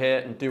video here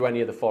and do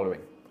any of the following.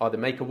 Either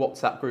make a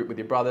WhatsApp group with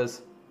your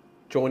brothers,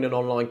 join an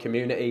online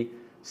community,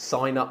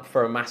 sign up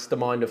for a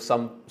mastermind of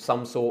some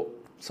sort,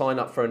 sign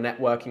up for a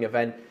networking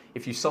event.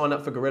 If you sign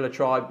up for Gorilla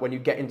Tribe, when you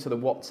get into the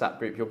WhatsApp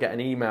group, you'll get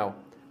an email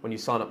when you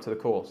sign up to the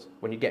course.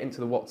 When you get into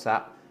the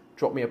WhatsApp,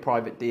 drop me a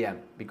private DM.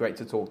 It'd be great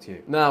to talk to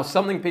you. Now,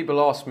 something people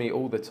ask me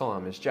all the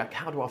time is, Jack,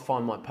 how do I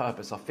find my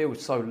purpose? I feel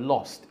so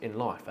lost in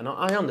life. And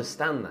I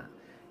understand that.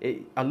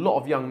 A lot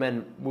of young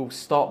men will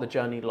start the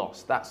journey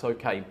lost. That's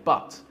okay.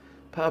 But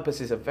purpose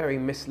is a very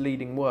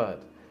misleading word.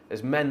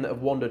 There's men that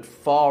have wandered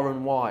far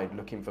and wide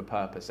looking for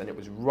purpose, and it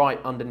was right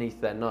underneath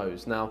their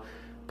nose. Now,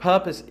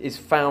 purpose is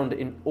found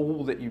in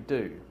all that you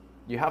do.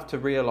 You have to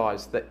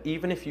realize that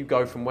even if you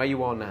go from where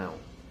you are now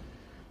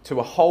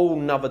to a whole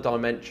nother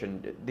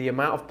dimension, the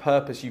amount of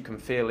purpose you can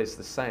feel is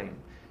the same.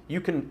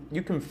 You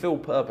can feel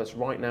purpose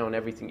right now in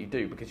everything you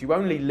do, because you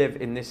only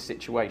live in this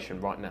situation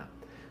right now.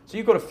 So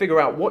you've got to figure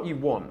out what you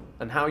want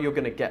and how you're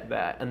going to get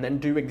there, and then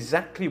do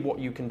exactly what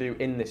you can do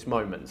in this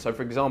moment. So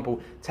for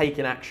example,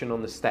 taking action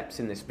on the steps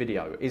in this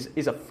video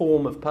is a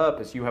form of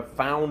purpose. You have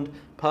found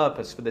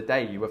purpose for the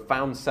day. You have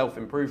found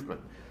self-improvement.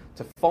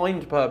 To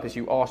find purpose,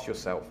 you ask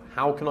yourself,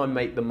 how can I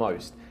make the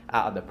most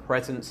out of the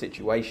present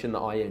situation that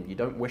I am? You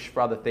don't wish for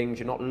other things.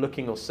 You're not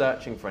looking or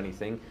searching for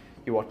anything.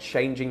 You are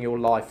changing your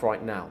life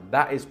right now.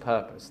 That is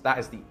purpose. That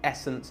is the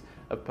essence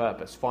of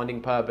purpose.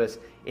 Finding purpose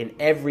in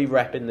every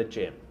rep in the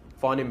gym.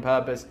 Finding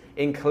purpose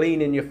in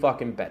cleaning your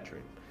fucking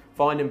bedroom.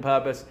 Finding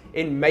purpose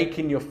in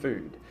making your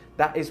food.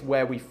 That is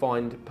where we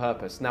find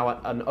purpose.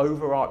 Now, an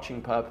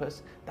overarching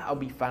purpose, that'll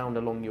be found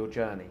along your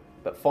journey.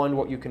 But find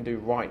what you can do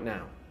right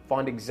now.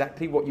 Find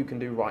exactly what you can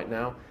do right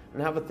now,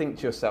 and have a think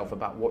to yourself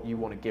about what you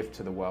want to give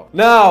to the world.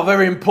 Now, a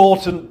very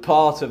important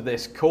part of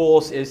this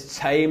course is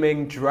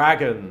taming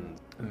dragons.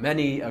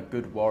 Many a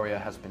good warrior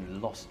has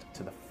been lost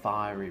to the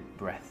fiery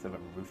breath of a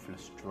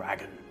ruthless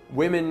dragon.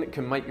 Women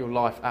can make your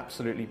life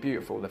absolutely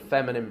beautiful. The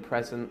feminine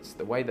presence,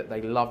 the way that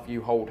they love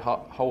you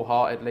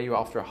wholeheartedly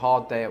after a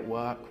hard day at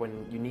work,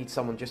 when you need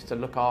someone just to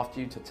look after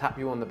you, to tap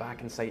you on the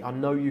back and say, I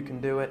know you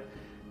can do it.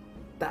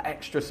 That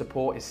extra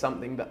support is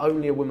something that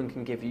only a woman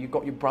can give you. You've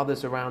got your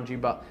brothers around you,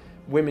 but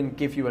women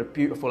give you a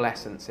beautiful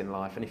essence in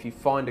life. And if you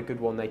find a good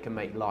one, they can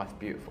make life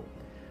beautiful.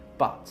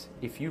 But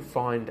if you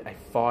find a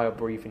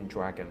fire-breathing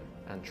dragon,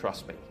 and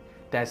trust me,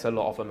 there's a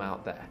lot of them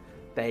out there,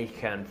 they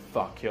can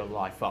fuck your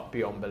life up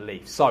beyond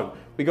belief. So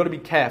we've got to be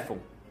careful.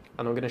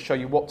 And I'm going to show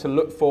you what to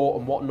look for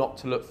and what not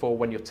to look for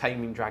when you're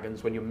taming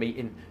dragons, when you're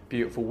meeting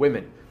beautiful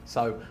women.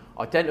 So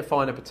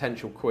identifying a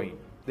potential queen.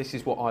 This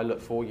is what I look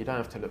for. You don't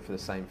have to look for the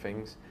same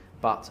things.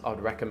 But I'd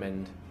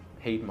recommend,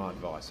 heed my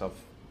advice.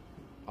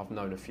 I've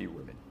known a few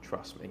women,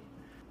 trust me.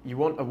 You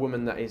want a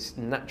woman that is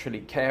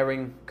naturally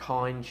caring,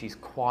 kind, she's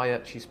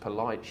quiet, she's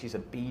polite, she's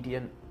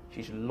obedient,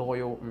 she's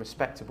loyal and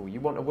respectable. You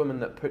want a woman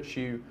that puts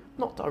you,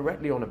 not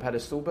directly on a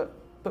pedestal,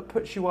 but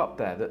puts you up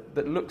there,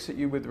 that looks at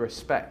you with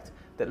respect,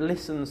 that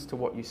listens to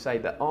what you say,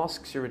 that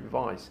asks your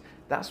advice.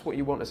 That's what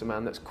you want as a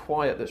man, that's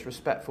quiet, that's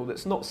respectful,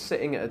 that's not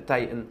sitting at a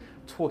date and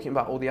talking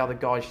about all the other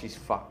guys she's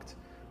fucked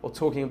or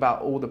talking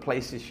about all the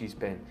places she's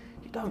been.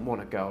 You don't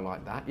want a girl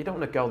like that. You don't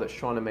want a girl that's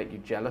trying to make you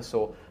jealous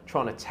or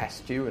trying to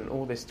test you and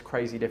all this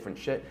crazy different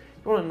shit.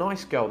 You want a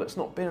nice girl that's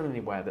not been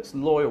anywhere, that's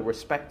loyal,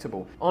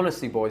 respectable.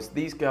 Honestly, boys,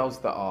 these girls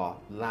that are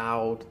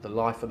loud, the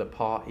life of the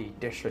party,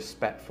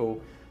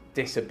 disrespectful,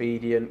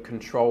 disobedient,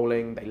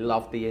 controlling, they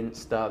love the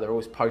Insta, they're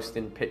always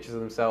posting pictures of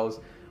themselves.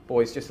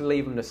 Boys, just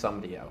leave them to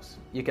somebody else.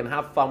 You can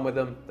have fun with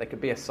them, they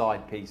could be a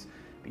side piece,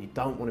 but you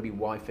don't want to be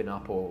wifing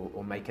up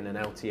or making an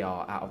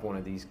LTR out of one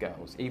of these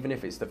girls. Even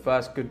if it's the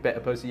first good bit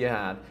of pussy you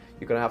had,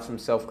 you've got to have some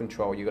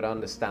self-control. You've got to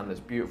understand there's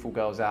beautiful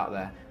girls out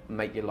there and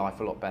make your life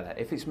a lot better.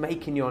 If it's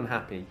making you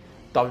unhappy,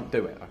 don't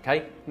do it,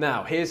 okay?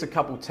 Now, here's a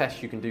couple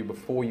tests you can do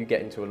before you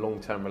get into a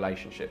long-term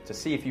relationship to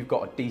see if you've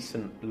got a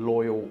decent,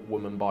 loyal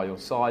woman by your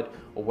side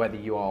or whether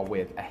you are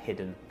with a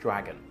hidden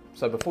dragon.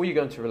 So before you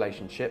go into a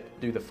relationship,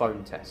 do the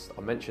phone test.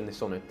 I mentioned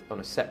this on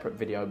a separate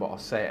video, but I'll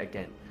say it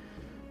again.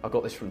 I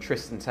got this from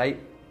Tristan Tate.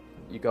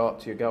 You go up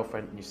to your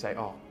girlfriend and you say,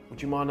 oh,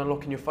 would you mind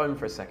unlocking your phone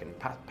for a second?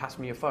 Pass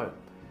me your phone.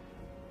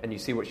 And you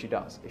see what she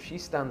does. If she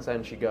stands there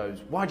and she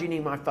goes, why do you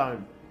need my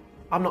phone?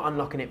 I'm not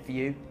unlocking it for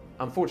you.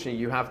 Unfortunately,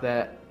 you have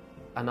there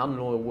an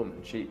unloyal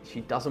woman. She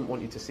doesn't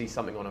want you to see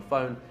something on her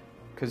phone,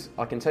 because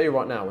I can tell you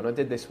right now, when I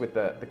did this with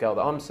the girl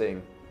that I'm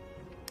seeing,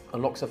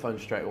 unlocks her phone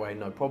straight away,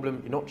 no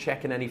problem. You're not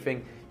checking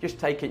anything. Just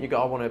take it and you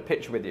go, I want a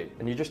picture with you.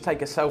 And you just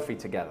take a selfie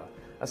together.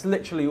 That's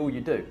literally all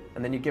you do.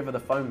 And then you give her the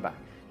phone back.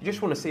 You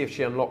just want to see if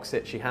she unlocks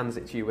it, she hands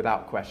it to you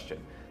without question.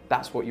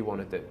 That's what you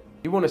want to do.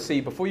 You want to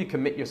see, before you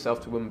commit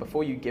yourself to a woman,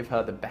 before you give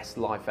her the best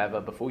life ever,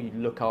 before you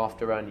look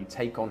after her and you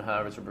take on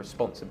her as a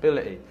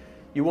responsibility,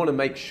 you want to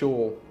make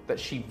sure that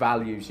she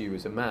values you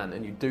as a man,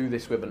 and you do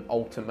this with an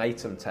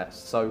ultimatum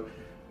test. So,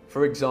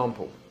 for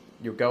example,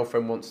 your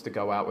girlfriend wants to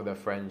go out with her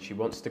friends, she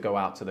wants to go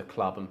out to the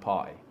club and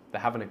party.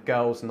 They're having a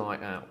girls'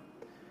 night out.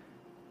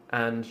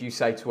 And you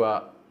say to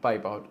her,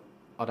 babe,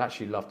 I'd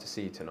actually love to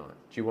see you tonight.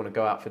 Do you want to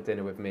go out for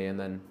dinner with me and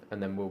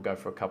then we'll go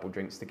for a couple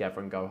drinks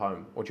together and go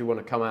home? Or do you want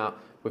to come out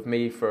with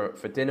me for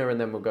dinner and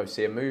then we'll go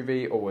see a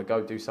movie, or we'll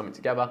go do something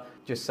together?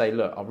 Just say,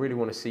 look, I really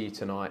want to see you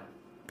tonight.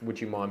 Would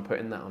you mind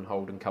putting that on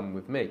hold and coming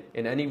with me?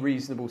 In any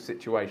reasonable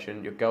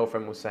situation, your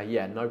girlfriend will say,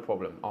 yeah, no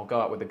problem. I'll go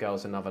out with the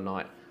girls another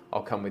night.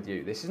 I'll come with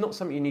you. This is not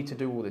something you need to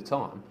do all the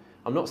time.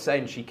 I'm not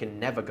saying she can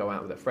never go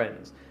out with her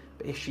friends,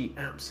 but if she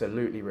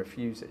absolutely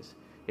refuses,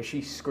 if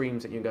she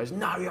screams at you and goes,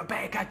 no, you're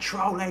being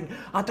controlling,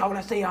 I don't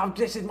want to see you,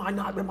 this is my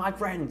night with my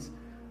friends.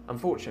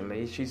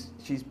 Unfortunately, she's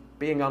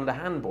being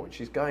underhand, boy.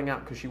 She's going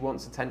out because she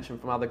wants attention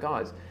from other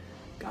guys.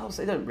 Girls,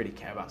 they don't really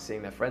care about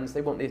seeing their friends.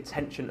 They want the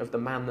attention of the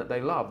man that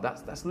they love.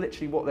 That's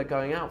literally what they're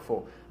going out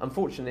for.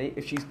 Unfortunately,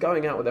 if she's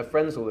going out with her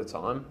friends all the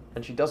time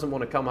and she doesn't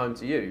want to come home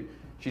to you,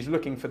 she's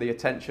looking for the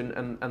attention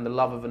and the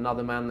love of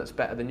another man that's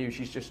better than you.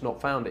 She's just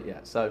not found it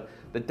yet. So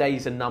the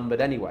days are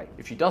numbered anyway.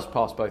 If she does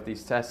pass both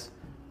these tests,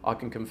 I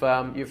can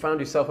confirm you've found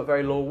yourself a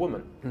very loyal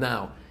woman.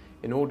 Now,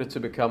 in order to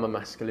become a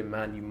masculine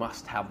man, you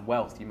must have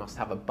wealth, you must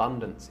have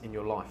abundance in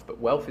your life. But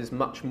wealth is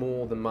much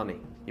more than money.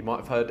 You might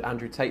have heard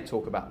Andrew Tate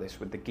talk about this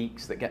with the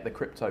geeks that get the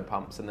crypto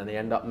pumps and then they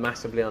end up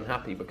massively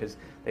unhappy because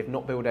they've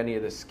not built any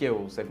of the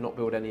skills, they've not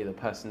built any of the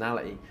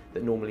personality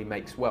that normally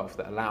makes wealth,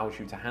 that allows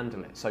you to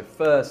handle it. So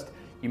first,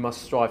 you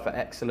must strive for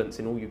excellence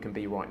in all you can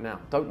be right now.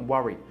 Don't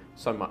worry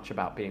so much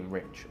about being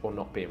rich or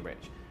not being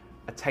rich.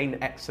 Attain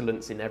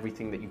excellence in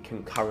everything that you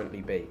can currently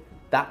be.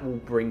 That will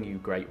bring you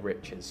great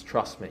riches,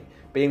 trust me.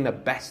 Being the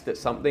best at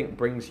something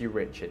brings you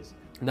riches.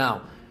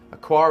 Now,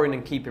 acquiring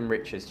and keeping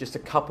riches, just a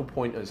couple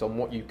pointers on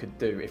what you could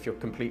do if you're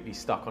completely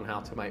stuck on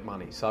how to make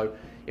money. So,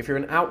 if you're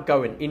an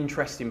outgoing,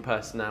 interesting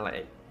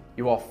personality,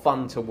 you are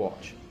fun to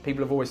watch.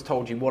 People have always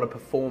told you what a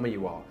performer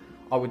you are.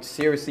 I would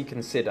seriously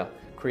consider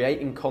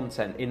creating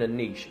content in a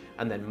niche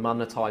and then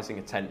monetizing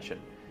attention.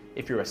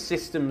 If you're a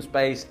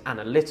systems-based,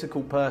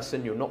 analytical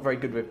person, you're not very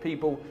good with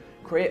people,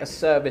 create a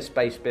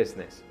service-based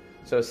business.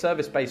 So a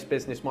service-based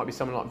business might be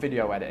something like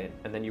video editing,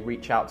 and then you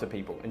reach out to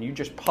people and you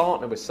just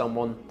partner with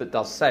someone that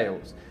does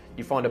sales.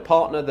 You find a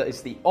partner that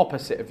is the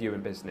opposite of you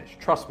in business.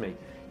 Trust me,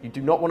 you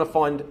do not want to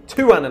find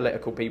two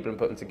analytical people and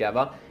put them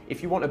together.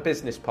 If you want a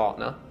business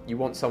partner, you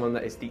want someone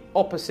that is the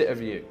opposite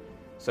of you.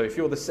 So if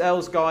you're the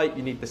sales guy,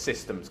 you need the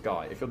systems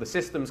guy. If you're the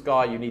systems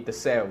guy, you need the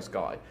sales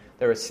guy.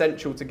 They're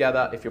essential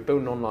together. If you're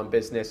building an online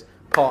business,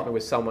 partner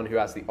with someone who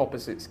has the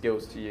opposite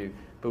skills to you.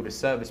 Build a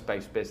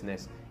service-based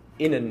business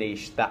in a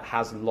niche that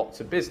has lots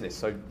of business.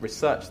 So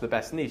research the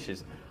best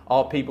niches.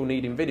 Are people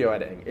needing video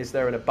editing? Is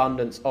there an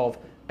abundance of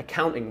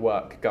accounting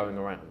work going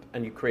around?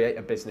 And you create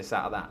a business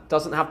out of that.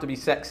 Doesn't have to be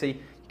sexy.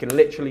 You can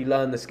literally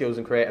learn the skills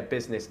and create a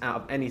business out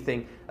of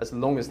anything as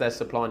long as there's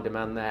supply and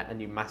demand there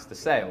and you master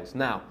sales.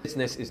 Now,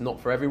 business is not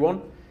for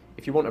everyone.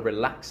 If you want a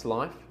relaxed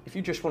life, if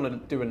you just want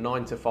to do a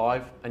 9 to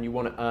 5 and you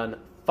want to earn a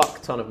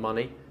fuck ton of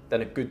money,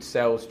 then a good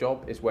sales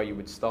job is where you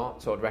would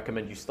start. So I'd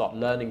recommend you start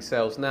learning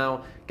sales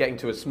now, getting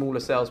to a smaller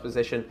sales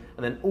position,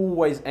 and then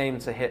always aim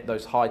to hit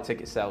those high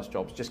ticket sales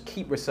jobs. Just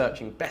keep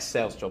researching best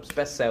sales jobs,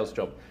 best sales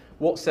job.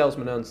 What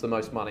salesman earns the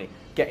most money?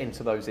 Get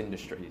into those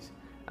industries.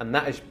 And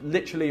that is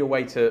literally a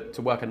way to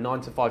work a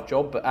 9-to-5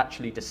 job, but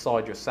actually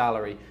decide your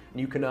salary.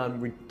 And you can earn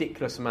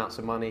ridiculous amounts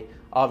of money.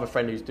 I have a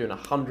friend who's doing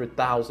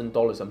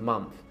 $100,000 a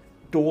month,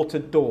 door to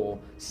door,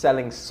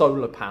 selling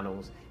solar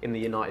panels in the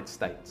United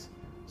States.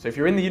 So if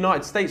you're in the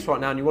United States right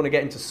now and you want to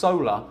get into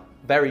solar,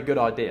 very good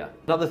idea.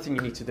 Another thing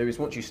you need to do is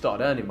once you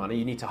start earning money,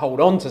 you need to hold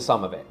on to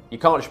some of it. You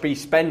can't just be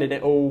spending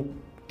it all,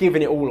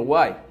 giving it all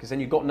away, because then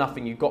you've got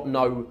nothing, you've got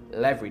no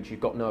leverage, you've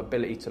got no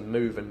ability to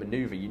move and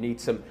maneuver. You need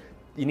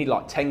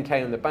like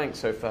 10K in the bank,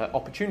 so if an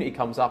opportunity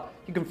comes up,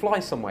 you can fly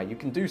somewhere, you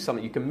can do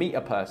something, you can meet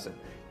a person.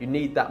 You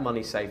need that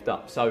money saved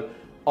up. So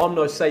I'm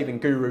no saving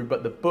guru,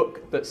 but the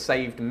book that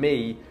saved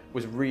me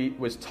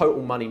was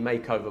Total Money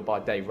Makeover by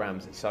Dave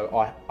Ramsey. So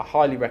I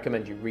highly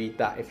recommend you read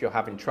that if you're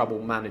having trouble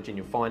managing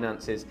your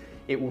finances.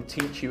 It will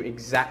teach you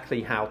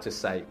exactly how to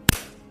save.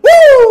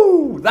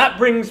 Woo! That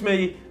brings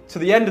me to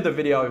the end of the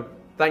video.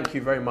 Thank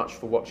you very much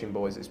for watching,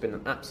 boys. It's been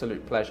an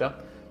absolute pleasure.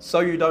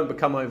 So you don't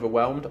become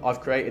overwhelmed, I've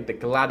created the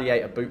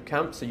Gladiator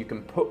Bootcamp so you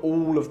can put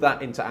all of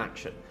that into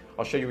action.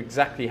 I'll show you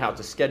exactly how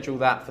to schedule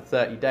that for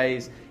 30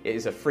 days. It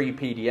is a free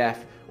PDF.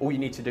 All you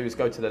need to do is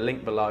go to the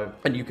link below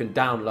and you can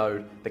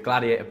download the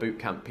Gladiator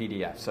Bootcamp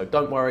PDF. So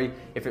don't worry,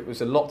 if it was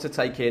a lot to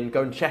take in,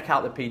 go and check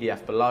out the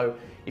PDF below.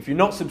 If you're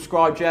not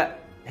subscribed yet,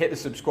 hit the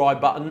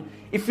subscribe button.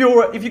 If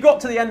you got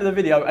to the end of the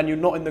video and you're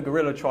not in the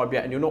Gorilla Tribe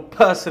yet and you're not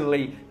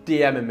personally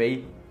DMing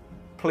me,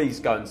 please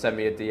go and send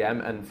me a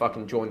DM and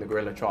fucking join the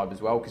Gorilla Tribe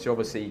as well, because you're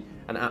obviously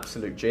an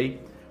absolute G.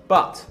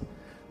 But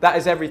that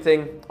is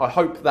everything. I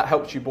hope that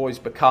helps you boys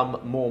become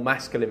more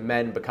masculine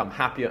men, become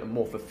happier and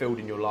more fulfilled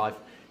in your life.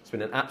 It's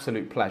been an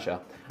absolute pleasure,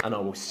 and I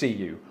will see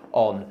you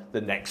on the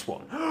next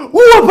one.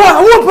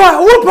 Whoop-a,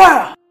 whoop-a,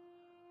 whoop-a!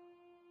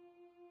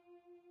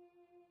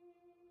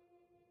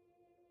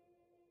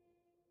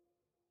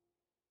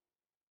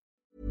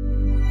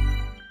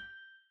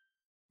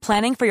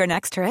 Planning for your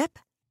next trip?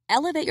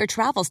 Elevate your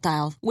travel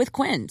style with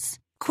Quince.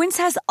 Quince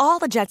has all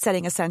the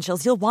jet-setting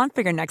essentials you'll want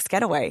for your next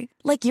getaway,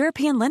 like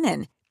European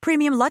linen,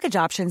 premium luggage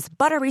options,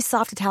 buttery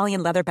soft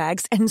Italian leather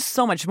bags, and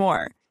so much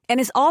more. And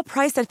is all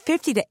priced at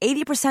 50 to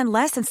 80%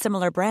 less than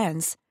similar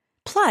brands.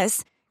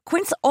 Plus,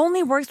 Quince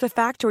only works with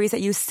factories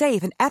that use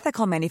safe and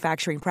ethical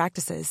manufacturing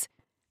practices.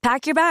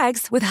 Pack your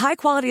bags with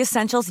high-quality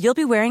essentials you'll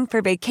be wearing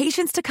for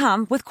vacations to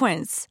come with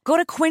Quince. Go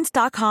to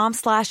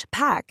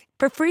quince.com/pack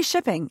for free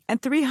shipping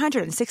and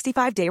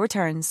 365-day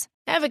returns.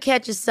 Ever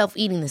catch yourself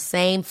eating the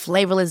same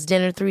flavorless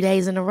dinner 3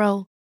 days in a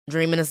row?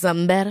 Dreaming of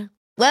something better?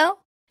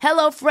 Well,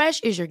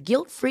 HelloFresh is your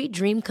guilt-free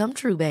dream come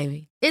true,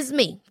 baby. It's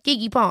me,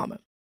 Keke Palmer.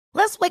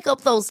 Let's wake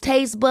up those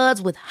taste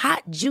buds with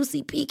hot,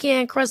 juicy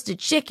pecan-crusted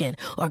chicken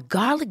or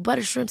garlic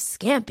butter shrimp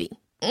scampi.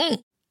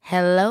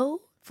 Hello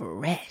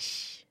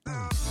Fresh.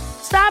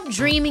 Stop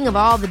dreaming of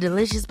all the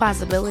delicious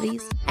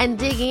possibilities and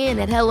dig in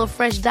at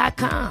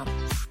HelloFresh.com.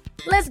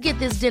 Let's get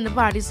this dinner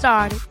party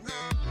started.